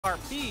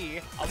part B,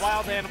 a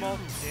wild animal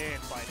did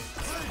fight it.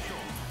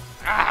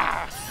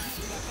 Ah!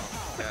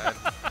 God.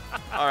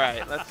 All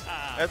right,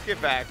 let's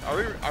get back.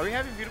 Are we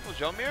having beautiful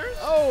Joe mirrors?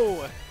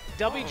 Oh,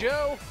 Dubby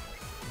Joe.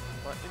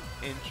 What an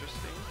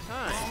interesting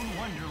time.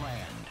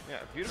 Wonderland. Yeah,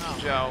 beautiful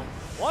Joe.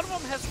 One of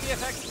them has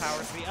VFX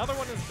powers, the other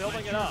one is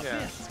building it up.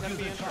 Yeah. It's gonna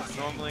be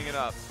interesting. Normaling it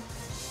up.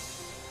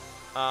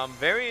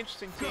 Very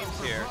interesting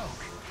teams here.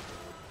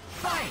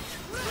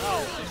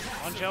 Oh,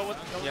 one Joe with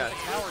the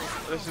calories.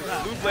 This is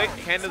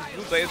Canada's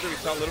Blublazer. We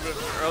saw a little bit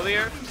of him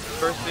earlier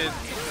versus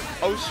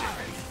Ocean.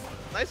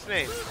 Nice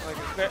name.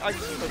 I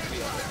can see both of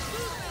you.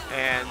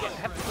 And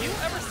have you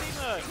ever seen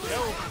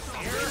Joe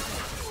here?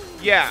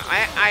 Yeah,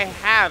 I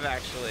have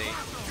actually.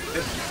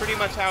 This is pretty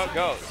much how it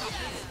goes.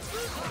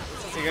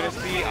 You're gonna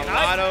see a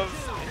lot of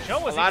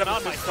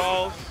assist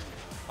calls,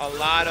 a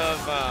lot of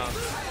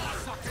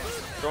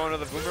throwing of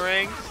the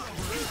boomerangs.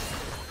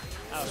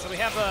 Oh, so we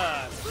have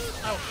a.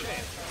 Oh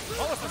shit!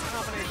 What was this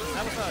combination?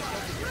 That was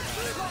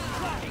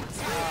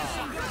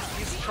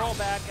he's a troll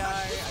bad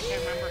guy. I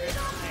can't remember his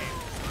name.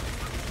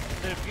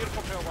 The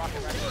beautiful Joe Rocket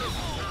Record.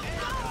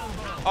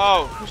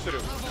 Oh,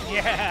 Kusuru.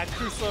 Yeah,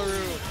 Kusuru.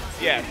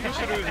 Yeah,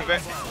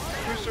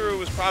 Kusuru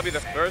was probably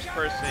the first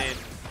person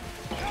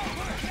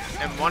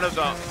and one of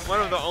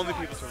the only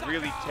people to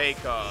really take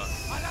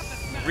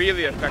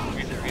really effective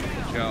use of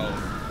Beautiful Joe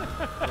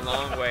a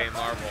long way in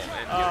Marvel.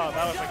 And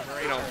that was a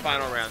great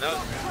final round. That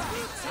was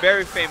a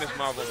very famous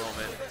Marvel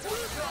moment.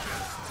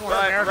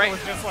 Where America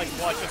was just like,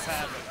 what just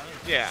happened?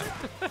 Yeah.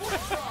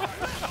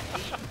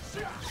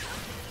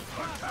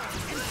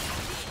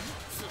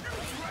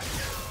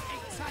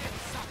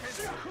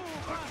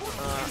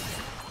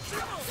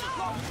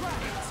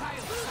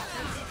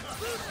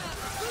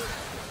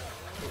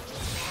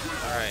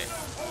 All right.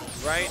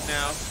 Right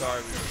now,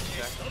 sorry, we were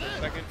checked for a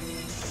second.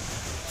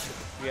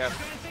 We have,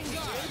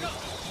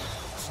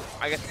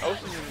 I guess,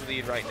 Ocean's in the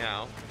lead right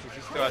now because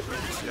he still has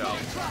Mr. Joe.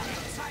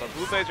 But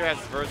Blublazer has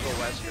Virgil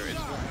Wesker.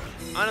 It's,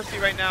 honestly,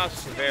 right now,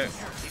 it's just very.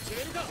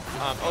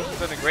 Ocean's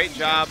done a great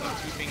job of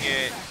keeping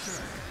it.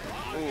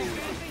 Ooh,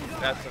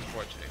 that's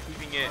unfortunate.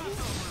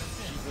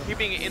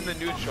 Keeping it in the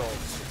neutral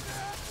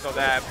so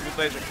that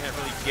Blublazer can't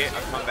really get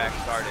a comeback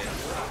started.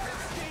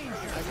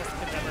 I just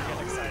can never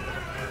get excited.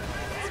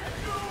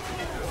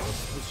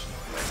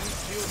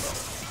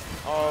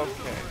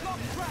 Okay.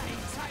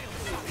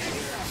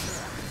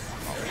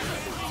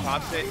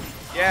 Pops it.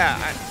 Yeah,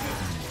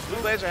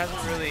 Blublazer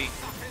hasn't really,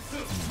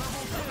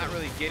 not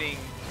really getting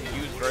to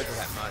use Virgil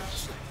that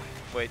much,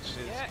 which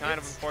is kind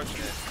of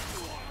unfortunate.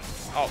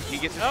 Oh, he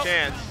gets his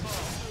chance.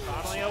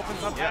 Finally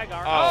opens up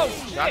Hagar. Oh,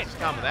 shot is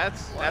coming.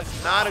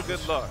 That's not a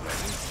good look.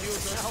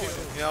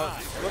 You know,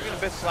 looking a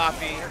bit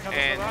sloppy,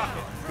 and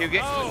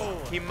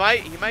he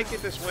might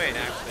get this win.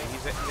 Actually,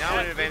 he's now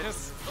in advantage.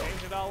 Just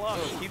change it all up.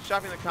 Keep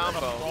chopping the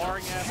combo.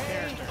 Boring ass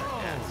character.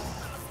 Yes.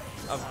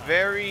 A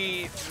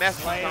very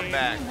messy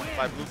comeback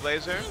by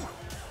Blublazer.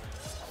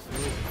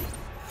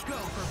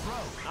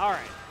 All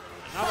right,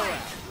 another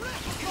round.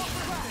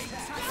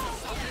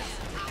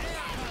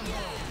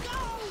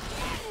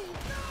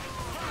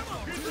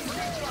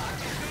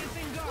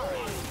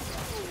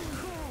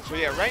 So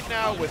yeah, right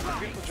now with the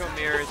Beautiful Joe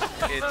mirrors,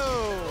 it's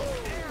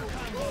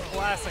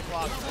classic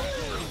lock.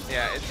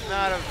 Yeah, it's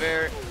not a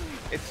very.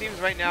 It seems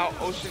right now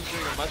Ocean's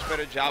doing a much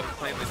better job of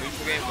playing the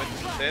neutral game with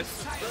his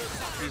assists.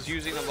 He's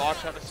using the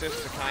launch shot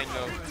assist to kind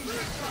of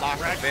lock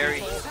a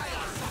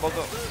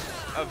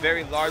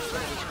very large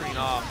chunk of the screen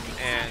off.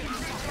 And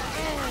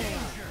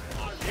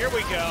here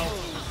we go.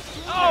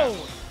 Oh,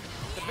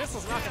 the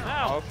missile's knocking him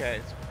out.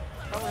 Okay.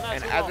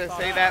 And as I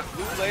say that,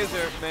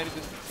 Blublazer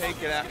manages to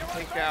take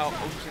out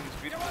Ocean's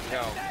Beautiful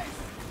Joe.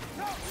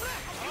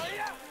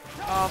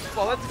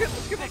 Well, let's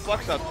give a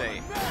Flux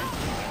update.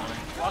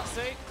 Flux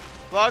update?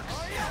 Flux,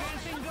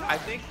 I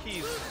think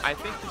he's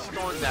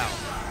stormed out.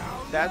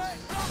 That's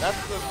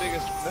the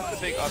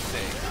big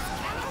update.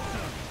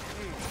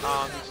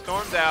 He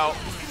stormed out.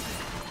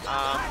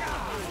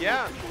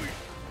 Yeah.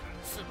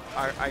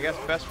 I guess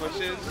best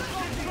wishes.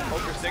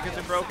 Hope your stick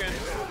isn't broken.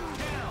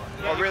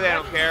 Well, really, I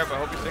don't care, but I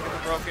hope your stick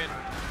isn't broken.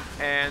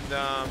 And,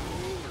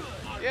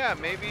 yeah,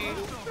 maybe,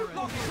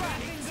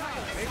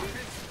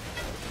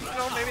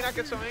 maybe not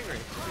get so angry.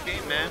 It's a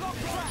game, man.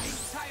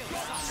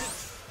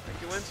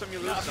 You win some, you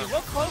lose some. If you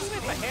look closely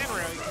at the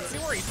hammer, you can see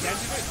where he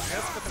dented it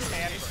just with his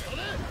hand.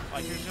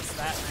 Like, he was just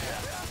that mad.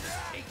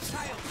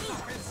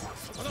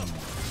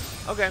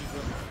 Okay.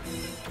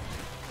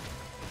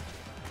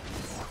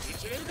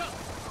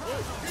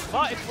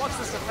 But in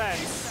Flux's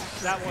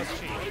defense, that was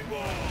cheap.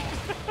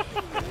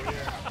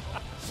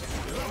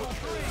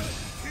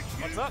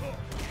 What's up?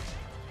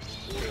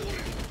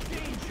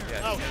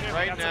 Yes. Oh shit,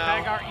 right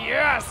now.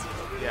 Yes!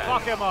 Yeah.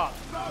 Fuck him up.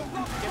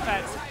 Get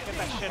that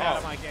shit out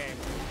of my game.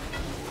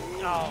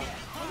 Oh.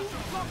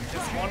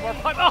 Just one more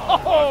punt.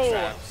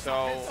 Oh!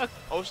 So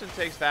Ocean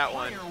takes that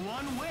one.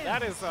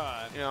 That is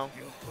that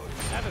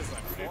is a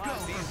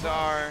these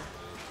are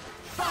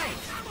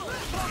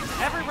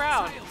every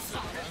round.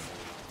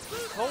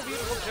 Whole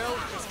Beautiful Joe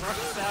just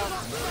rushes down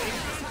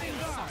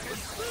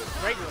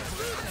regular.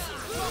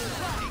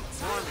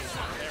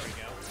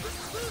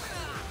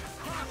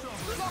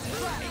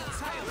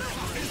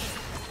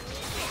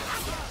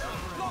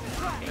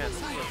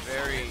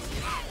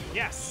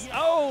 Yes.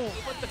 Oh,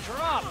 with the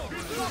drop.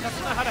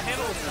 Doesn't know how to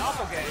handle his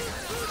doppelganger.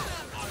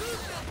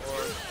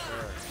 For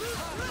sure.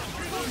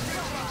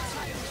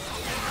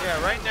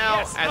 Yeah, right now,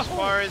 yes. as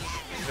far as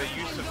the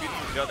use of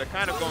Beautiful Joe, they're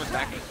kind of going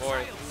back and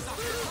forth.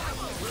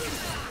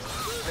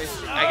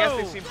 I guess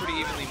they seem pretty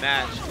evenly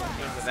matched in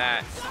terms of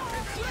that.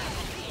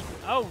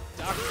 Oh,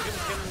 Dr.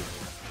 Jim's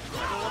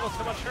getting a little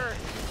too much hurt.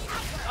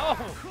 Oh,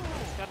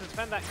 he's got to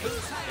defend that.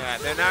 Yeah,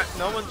 they're not.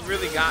 No one's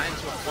really gotten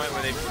to a point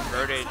where they've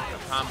converted the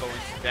combo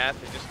into death.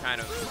 They're just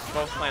kind of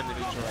both playing the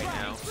neutral right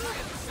now.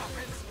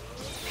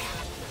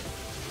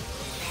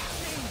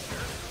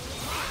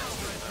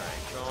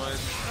 Alright, going.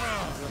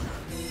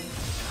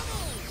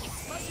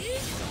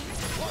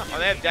 Oh,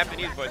 they have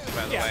Japanese voices,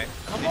 by the way.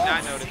 I did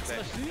not notice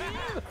that.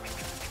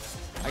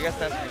 I guess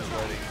that's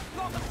newsworthy.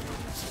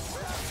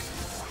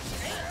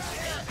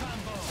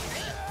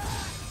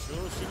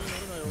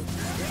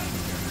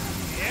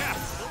 Yeah.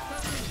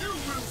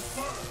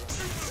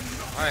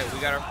 All right, we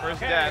got our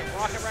first death.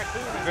 Rocket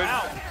Raccoon is Good,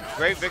 out.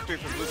 great victory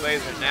for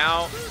Blublazer.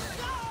 Now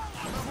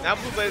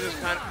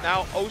Blublazer's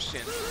now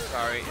Ocean,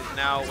 sorry, is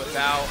now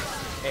without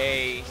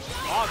a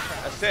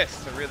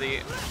assist to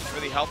really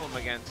help him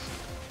against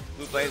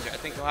Blublazer. I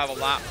think he'll have a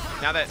lot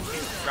now that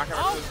Rocket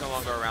Raccoon's no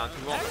longer around.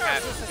 He won't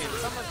have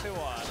someone to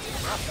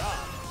rush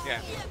off.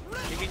 Yeah,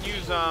 he can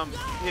use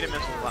hit and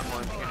miss with a lot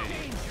more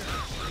impunity.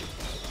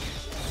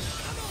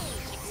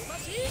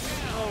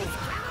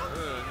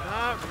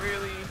 Not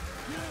really.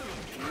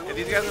 Yeah,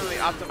 these guys are really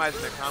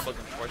optimizing their combos,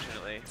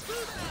 unfortunately.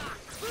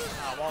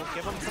 Well,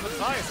 give them some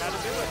advice how to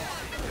do it.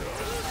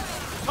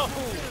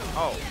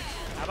 Oh,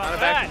 how about not a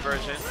bad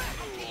conversion.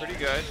 Pretty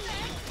good.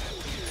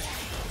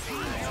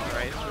 All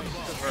right, switch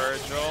to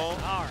Virgil.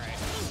 All right.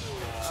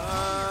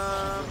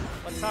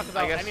 Let's talk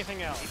about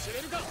anything else.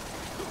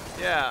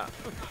 Yeah.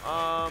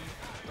 Oh!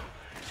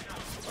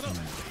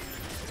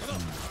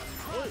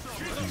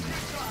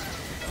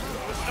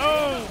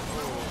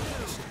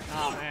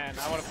 Oh man,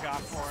 I would have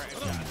gone for it.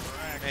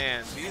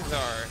 Man, these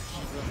are.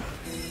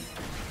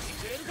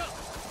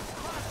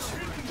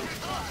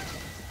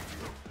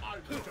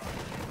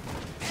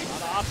 A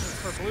lot of options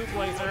for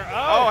Blublazer.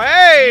 Oh,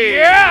 hey!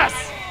 Yes!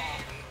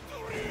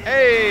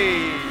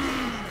 Hey!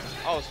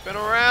 Oh, spin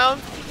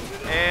around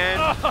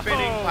and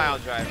spinning pile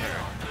driver.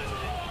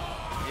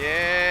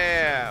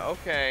 Yeah,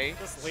 okay.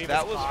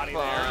 That was fun.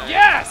 There.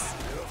 Yes!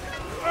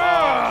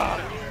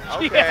 Oh,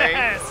 okay.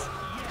 Yes!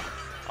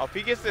 Oh, if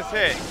he gets this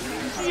hit.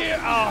 Yeah.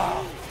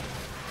 Oh.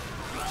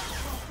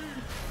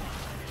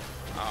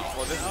 Oh,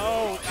 well, this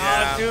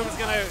yeah. Doom's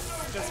gonna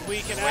just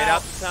weaken out. Wait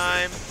out the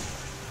time.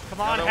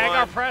 Come on,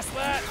 Hagar, press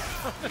that.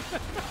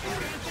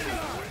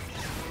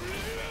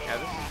 Yeah,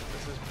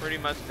 this is pretty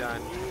much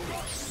done.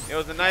 It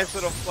was a nice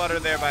little flutter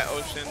there by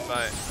Ocean,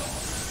 but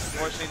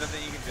unfortunately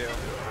nothing you can do.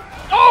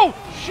 Oh,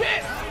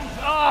 shit!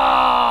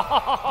 Oh!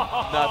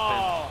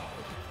 Nothing.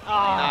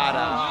 Oh.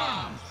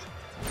 Nada.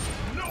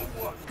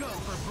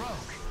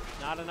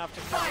 Not enough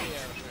to kill the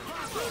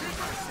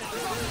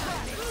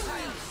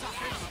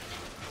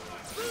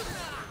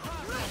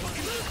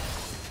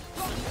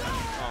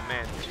Oh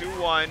man,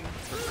 2-1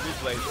 for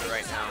Blublazer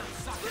right now.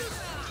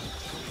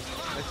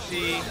 Let's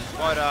see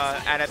what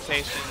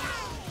adaptations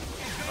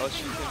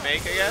Ocean can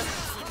make, I guess.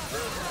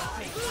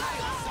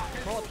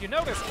 Well, if you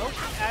notice,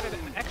 Ocean added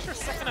an extra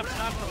second of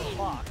time for the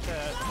clock to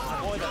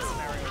avoid that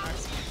scenario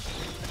next time.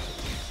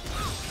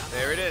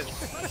 There it is.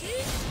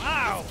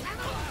 Wow!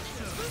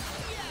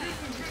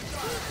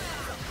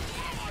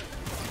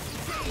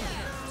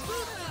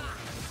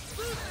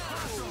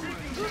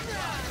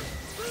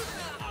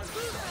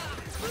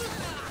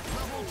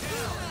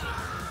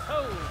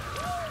 Oh!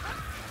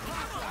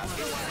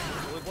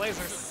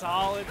 Blublazer,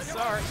 solid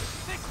start.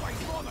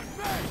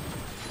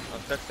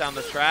 Sets down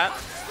the trap.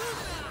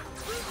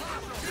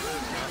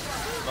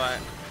 But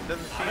it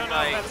doesn't seem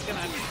like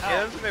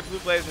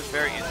Blublazer is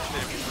very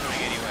interested in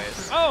pursuing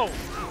anyways. Oh!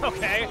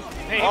 Okay.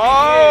 Maybe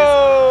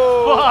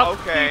oh!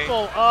 Okay.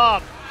 People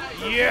up.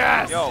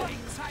 Yes! Yo.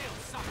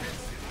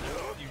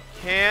 You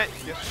can't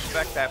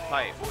disrespect that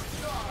pipe.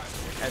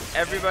 As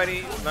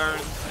everybody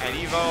learns at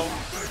EVO,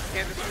 you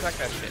can't disrespect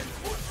that shit.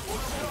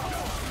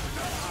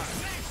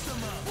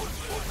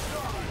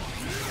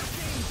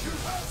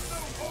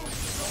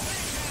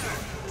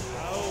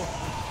 Oh.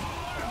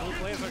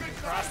 Blublazer can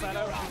cross that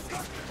out.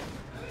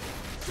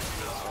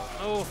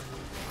 Oh.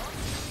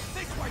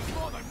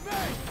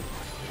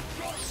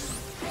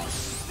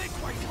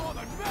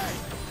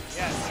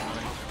 Yes.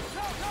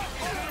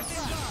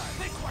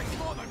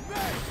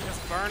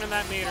 Just burning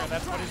that meter.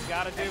 That's what he's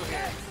got to do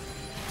here.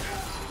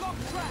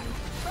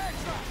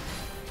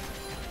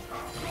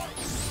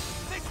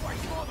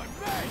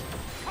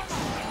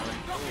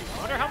 I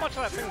wonder how much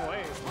that thing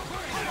weighs.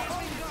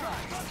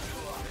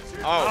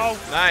 Oh,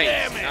 nice.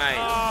 Damn it. Nice.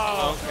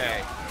 Oh.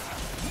 Okay.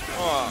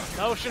 Oh.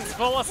 Notion's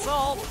full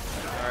assault.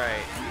 All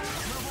right.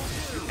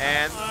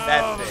 And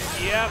that's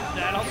it. Yep,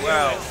 that'll do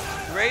well, it.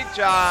 Great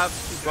job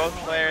to both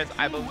players.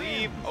 I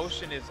believe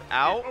Ocean is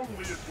out.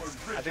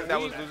 I think that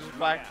was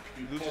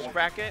loser's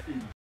bracket.